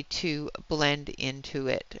ability to blend into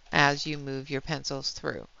it as you move your pencils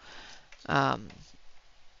through. I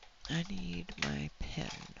need my pen.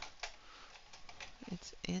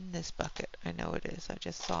 It's in this bucket. I know it is. I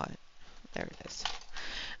just saw it. There it is.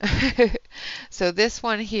 So this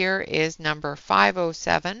one here is number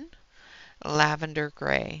 507, Lavender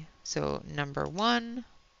Gray. So number 1,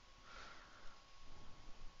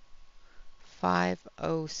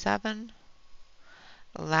 507,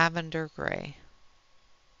 Lavender Gray.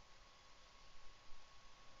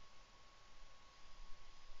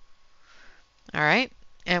 All right,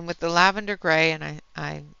 and with the lavender gray, and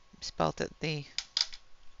I spelt it the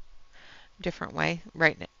different way.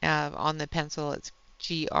 Right on the pencil, it's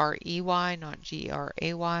G-R-E-Y, not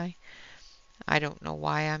G-R-A-Y. I don't know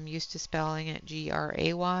why I'm used to spelling it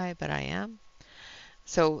G-R-A-Y, but I am.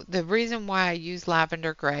 So the reason why I use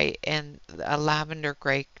lavender gray and a lavender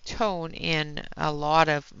gray tone in a lot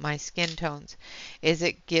of my skin tones is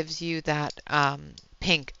it gives you that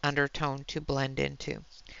pink undertone to blend into.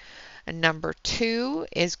 And number 2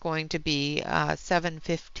 is going to be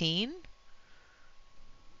 715,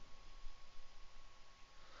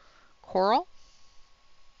 Coral.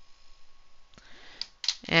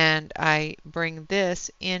 And I bring this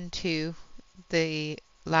into the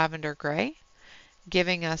lavender gray,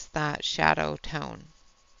 giving us that shadow tone,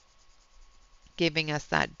 giving us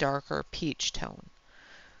that darker peach tone.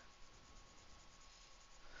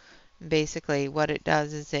 Basically what it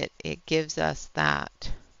does is it gives us that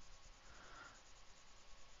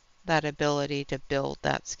ability to build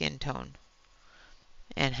that skin tone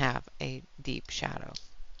and have a deep shadow.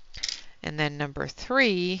 And then number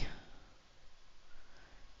 3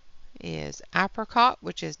 is Apricot,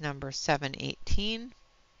 which is number 718.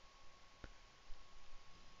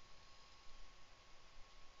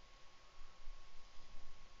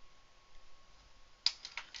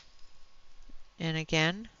 And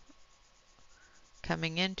again,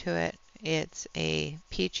 coming into it, it's a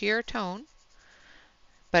peachier tone,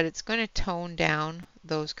 but it's going to tone down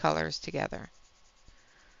those colors together.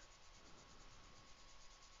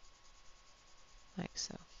 Like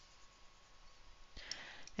so.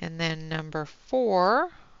 And then number 4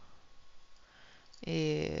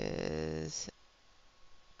 is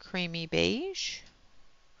Creamy Beige,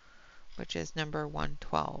 which is number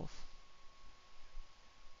 112.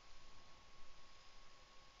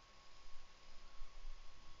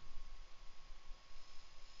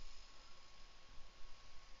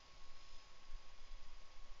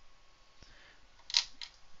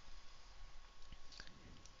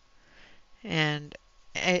 And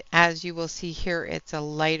as you will see here, it's a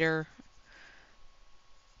lighter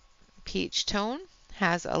peach tone,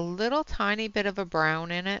 has a little tiny bit of a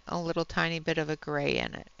brown in it, a little tiny bit of a gray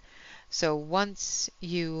in it. So once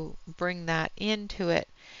you bring that into it,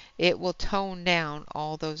 it will tone down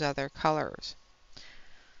all those other colors.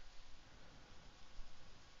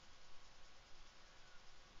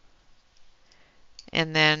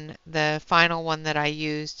 And then the final one that I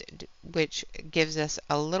used, which gives us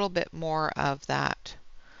a little bit more of that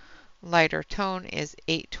lighter tone, is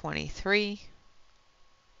 823,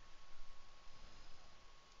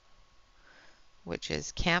 which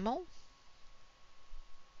is Camel.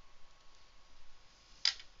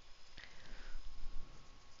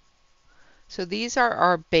 So these are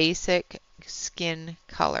our basic skin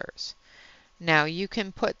colors. Now you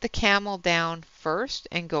can put the camel down first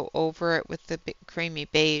and go over it with the creamy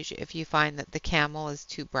beige if you find that the camel is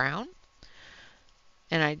too brown.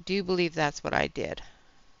 And I do believe that's what I did,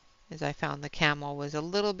 is I found the camel was a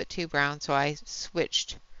little bit too brown, so I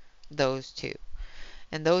switched those two.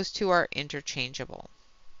 And those two are interchangeable.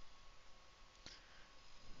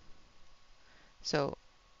 So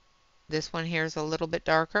this one here is a little bit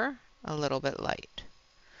darker, a little bit light.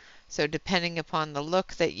 So depending upon the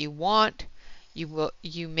look that you want,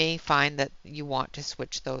 you may find that you want to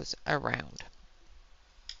switch those around.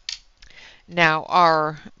 Now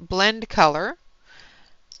our blend color,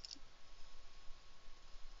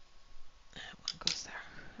 one goes there,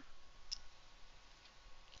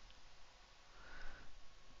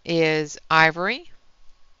 is ivory.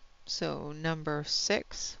 So number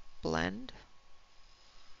 6 blend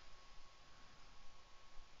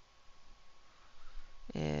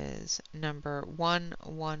is number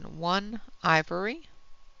 111 ivory.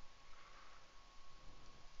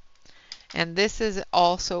 And this is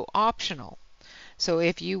also optional. So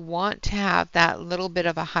if you want to have that little bit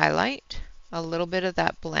of a highlight, a little bit of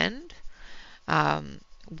that blend,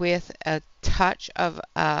 with a touch of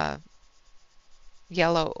a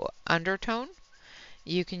yellow undertone,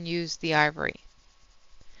 you can use the ivory.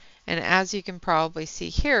 And as you can probably see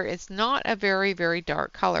here, it's not a very, very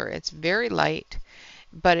dark color. It's very light,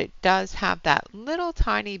 but it does have that little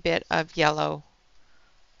tiny bit of yellow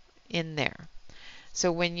in there.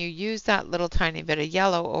 So when you use that little tiny bit of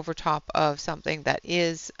yellow over top of something that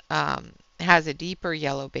is has a deeper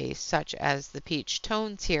yellow base, such as the peach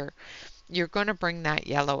tones here, you're going to bring that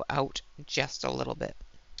yellow out just a little bit.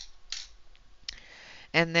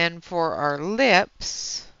 And then for our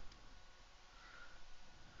lips,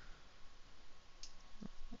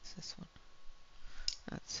 what's this one?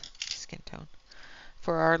 That's skin tone.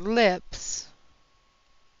 For our lips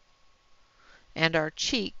and our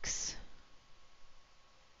cheeks,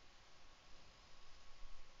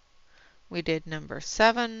 we did number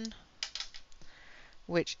 7,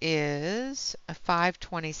 which is a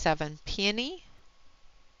 527 peony.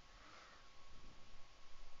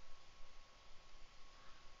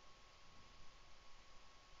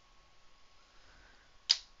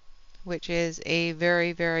 Which is a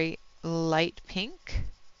very, very light pink.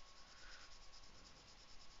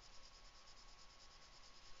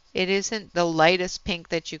 It isn't the lightest pink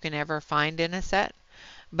that you can ever find in a set,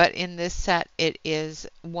 but in this set it is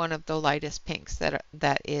one of the lightest pinks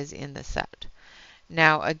that is in the set.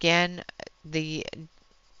 Now again, the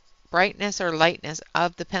brightness or lightness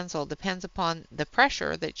of the pencil depends upon the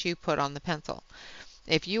pressure that you put on the pencil.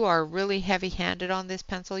 If you are really heavy-handed on this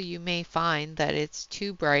pencil, you may find that it's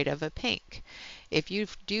too bright of a pink. If you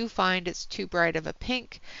do find it's too bright of a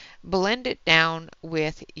pink, blend it down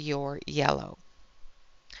with your yellow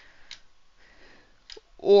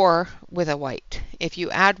or with a white. If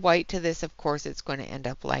you add white to this, of course, it's going to end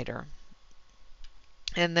up lighter.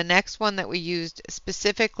 And the next one that we used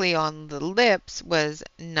specifically on the lips was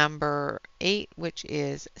number 8, which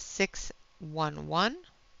is 611.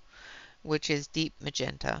 Which is deep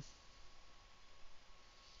magenta.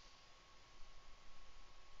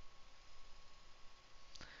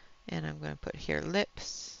 And I'm going to put here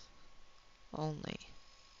lips only.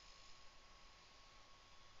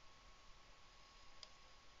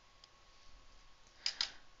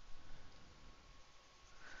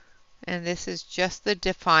 And this is just the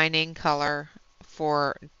defining color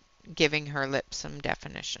for giving her lips some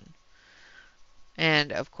definition.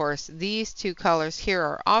 And of course, these two colors here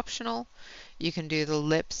are optional. You can do the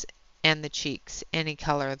lips and the cheeks any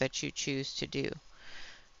color that you choose to do.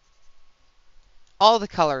 All the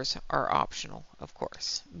colors are optional, of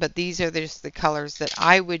course, but these are just the colors that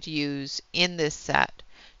I would use in this set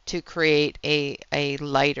to create a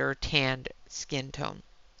lighter tanned skin tone.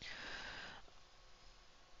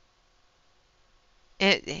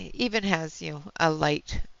 It even has, a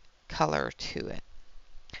light color to it.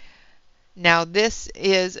 Now this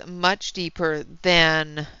is much deeper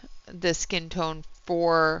than the skin tone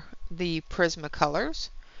for the Prismacolors,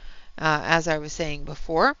 as I was saying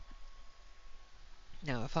before.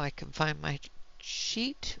 Now if I can find my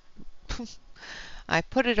sheet, I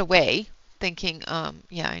put it away thinking,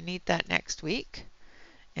 yeah, I need that next week.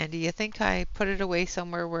 And do you think I put it away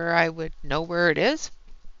somewhere where I would know where it is?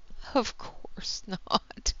 Of course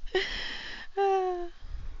not.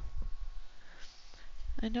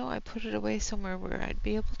 I know I put it away somewhere where I'd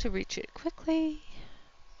be able to reach it quickly.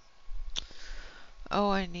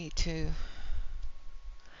 Oh, I need to.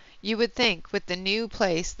 You would think with the new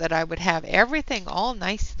place that I would have everything all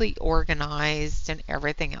nicely organized and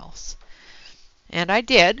everything else. And I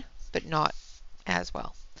did, but not as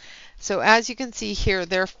well. So as you can see here,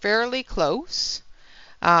 they're fairly close.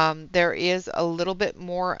 There is a little bit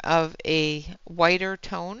more of a whiter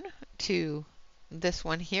tone to this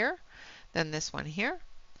one here than this one here.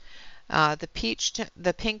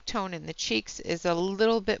 The pink tone in the cheeks is a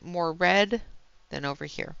little bit more red than over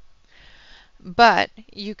here. But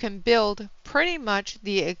you can build pretty much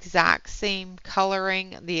the exact same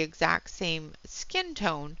coloring, the exact same skin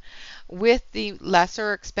tone with the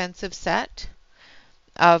lesser expensive set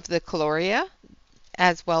of the Coloria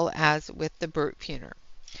as well as with the Brute Puner.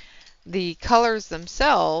 The colors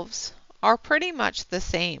themselves are pretty much the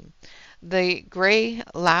same. The gray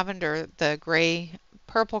lavender, the gray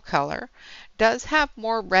purple color, does have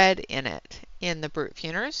more red in it in the Brute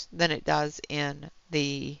Puners than it does in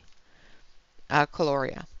the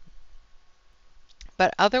Coloria.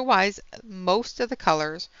 But otherwise, most of the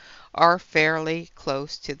colors are fairly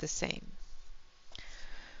close to the same.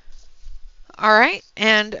 All right,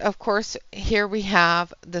 and of course, here we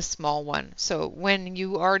have the small one. So when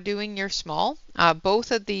you are doing your small,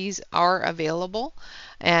 both of these are available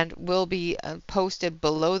and will be posted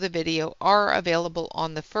below the video, are available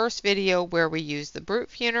on the first video where we use the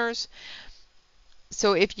Brute Puners.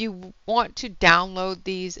 So if you want to download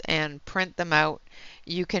these and print them out,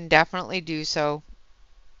 you can definitely do so.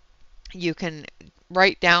 You can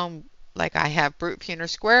write down, like I have, Brute Puner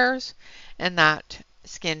squares and that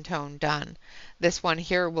skin tone done. This one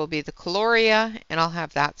here will be the Coloria, and I'll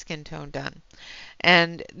have that skin tone done.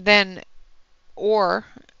 And then, or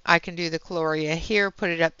I can do the Coloria here, put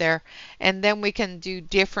it up there, and then we can do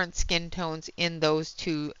different skin tones in those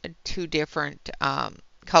two different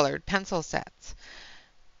colored pencil sets.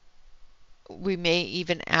 We may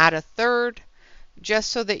even add a third, just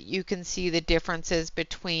so that you can see the differences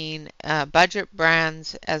between budget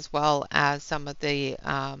brands as well as some of the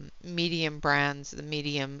medium brands, the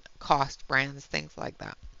medium cost brands, things like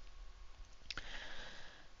that.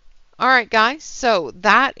 All right, guys, so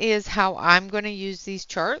that is how I'm going to use these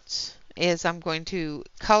charts, is I'm going to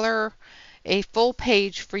color a full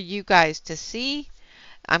page for you guys to see.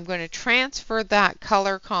 I'm going to transfer that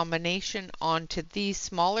color combination onto these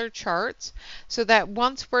smaller charts so that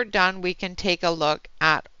once we're done, we can take a look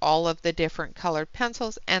at all of the different colored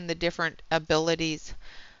pencils and the different abilities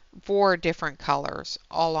for different colors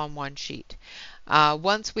all on one sheet.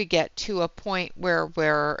 Once we get to a point where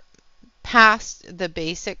we're past the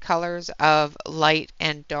basic colors of light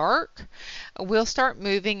and dark, we'll start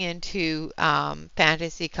moving into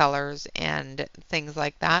fantasy colors and things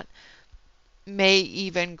like that. May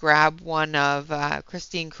even grab one of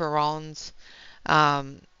Christine Caron's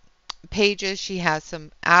pages. She has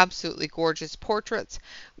some absolutely gorgeous portraits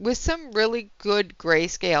with some really good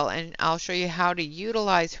grayscale, and I'll show you how to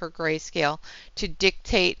utilize her grayscale to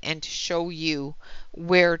dictate and to show you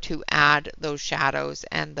where to add those shadows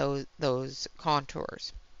and those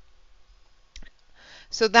contours.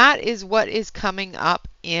 So that is what is coming up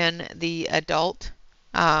in the adult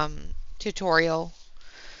tutorial.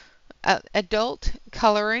 Adult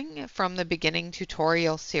coloring from the beginning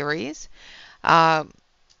tutorial series.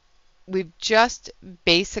 We've just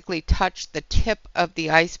basically touched the tip of the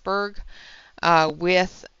iceberg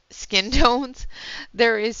with skin tones.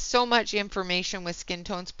 There is so much information with skin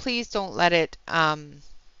tones. Please don't let it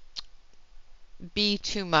be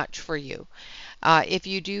too much for you. If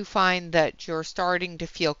you do find that you're starting to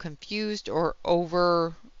feel confused or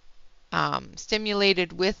over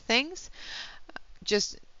stimulated with things,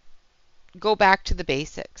 just go back to the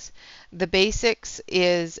basics. The basics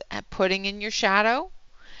is putting in your shadow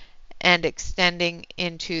and extending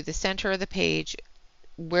into the center of the page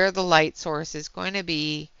where the light source is going to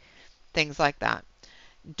be, things like that.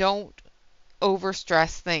 Don't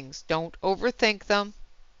overstress things. Don't overthink them.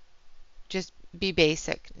 Just be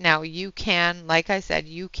basic. Now you can, like I said,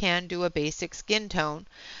 you can do a basic skin tone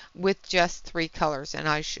with just 3 colors, and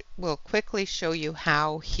I will quickly show you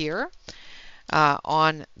how here.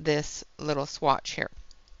 On this little swatch here.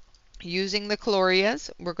 Using the Colorias,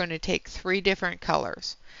 we're going to take 3 different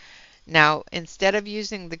colors. Now, instead of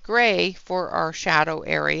using the gray for our shadow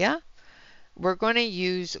area, we're going to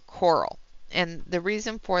use coral. And the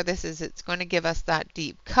reason for this is it's going to give us that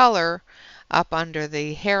deep color up under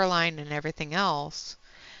the hairline and everything else,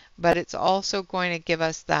 but it's also going to give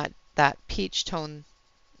us that peach tone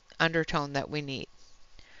undertone that we need.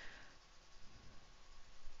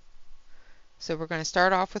 So we're going to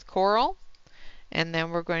start off with coral, and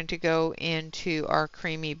then we're going to go into our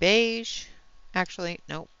creamy beige. Actually,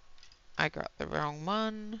 nope, I got the wrong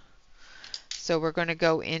one. So we're going to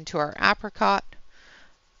go into our apricot,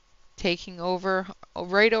 taking over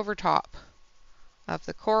right over top of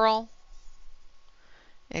the coral.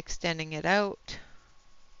 extending it out.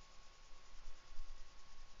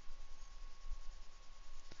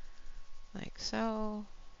 Like so.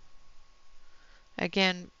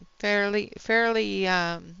 Again, fairly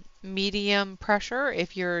medium pressure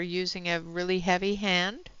if you're using a really heavy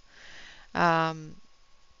hand. That's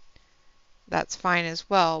fine as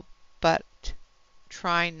well, but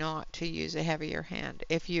try not to use a heavier hand.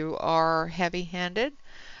 If you are heavy-handed,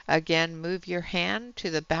 again, move your hand to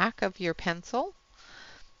the back of your pencil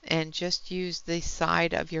and just use the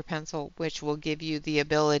side of your pencil, which will give you the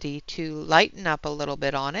ability to lighten up a little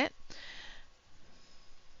bit on it,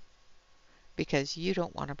 because you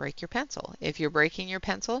don't want to break your pencil. If you're breaking your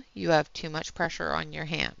pencil, you have too much pressure on your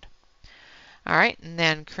hand. All right, and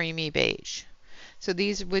then creamy beige. So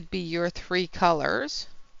these would be your three colors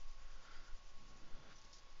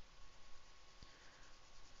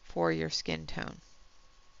for your skin tone.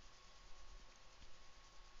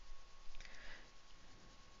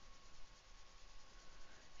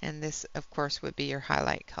 And this, of course, would be your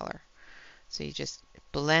highlight color. So you just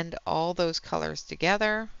blend all those colors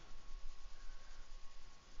together.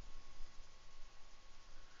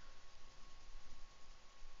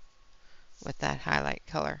 With that highlight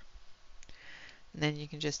color. And then you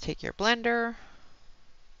can just take your blender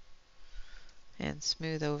and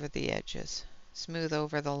smooth over the edges. Smooth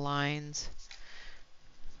over the lines.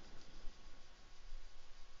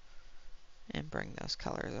 And bring those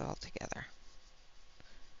colors all together.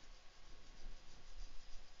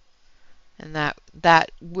 And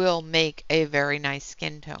that will make a very nice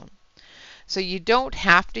skin tone. So you don't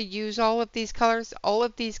have to use all of these colors. All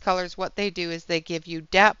of these colors, what they do is they give you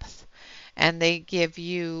depth and they give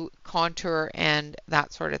you contour and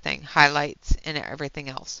that sort of thing, highlights and everything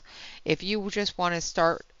else. If you just want to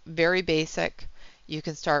start very basic, you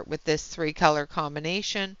can start with this three color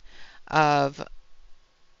combination of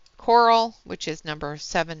coral, which is number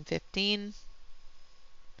 715.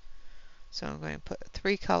 So I'm going to put a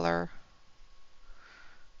three color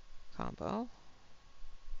combo.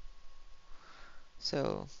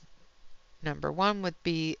 So number 1 would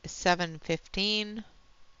be 715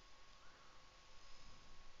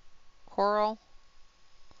 coral.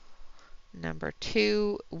 Number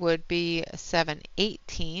 2 would be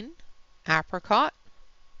 718 apricot.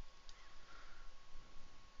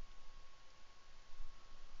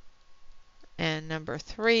 And number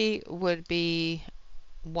 3 would be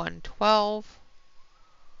 112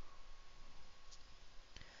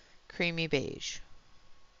 creamy beige.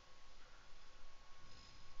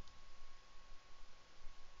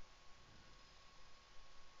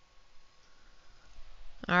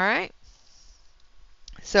 All right.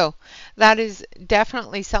 So that is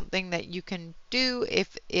definitely something that you can do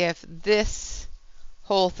if this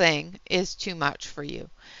whole thing is too much for you.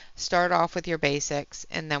 Start off with your basics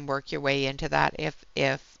and then work your way into that.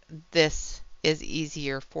 If this is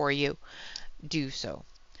easier for you, do so.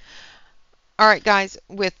 All right, guys,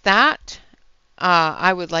 with that,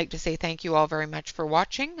 I would like to say thank you all very much for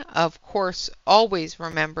watching. Of course, always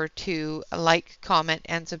remember to like, comment,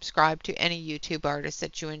 and subscribe to any YouTube artist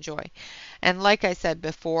that you enjoy. And like I said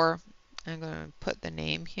before, I'm going to put the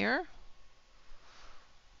name here.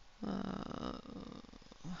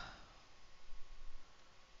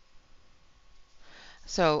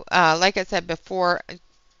 So, like I said before,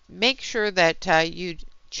 make sure that you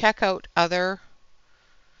check out other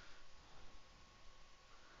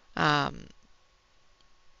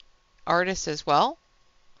artists as well.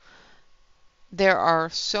 There are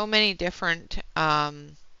so many different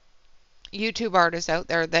YouTube artists out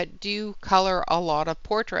there that do color a lot of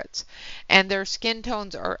portraits, and their skin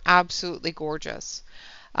tones are absolutely gorgeous.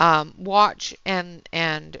 Watch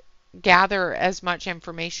and gather as much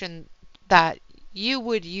information that you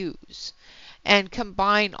would use and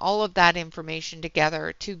combine all of that information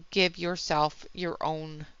together to give yourself your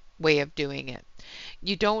own way of doing it.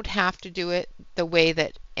 You don't have to do it the way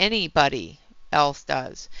that anybody else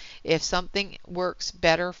does. If something works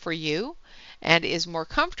better for you and is more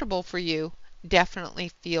comfortable for you,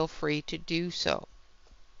 definitely feel free to do so.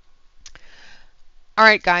 All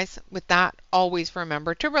right, guys, with that, always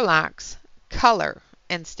remember to relax, color,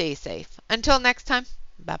 and stay safe. Until next time,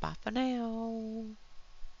 bye-bye for now.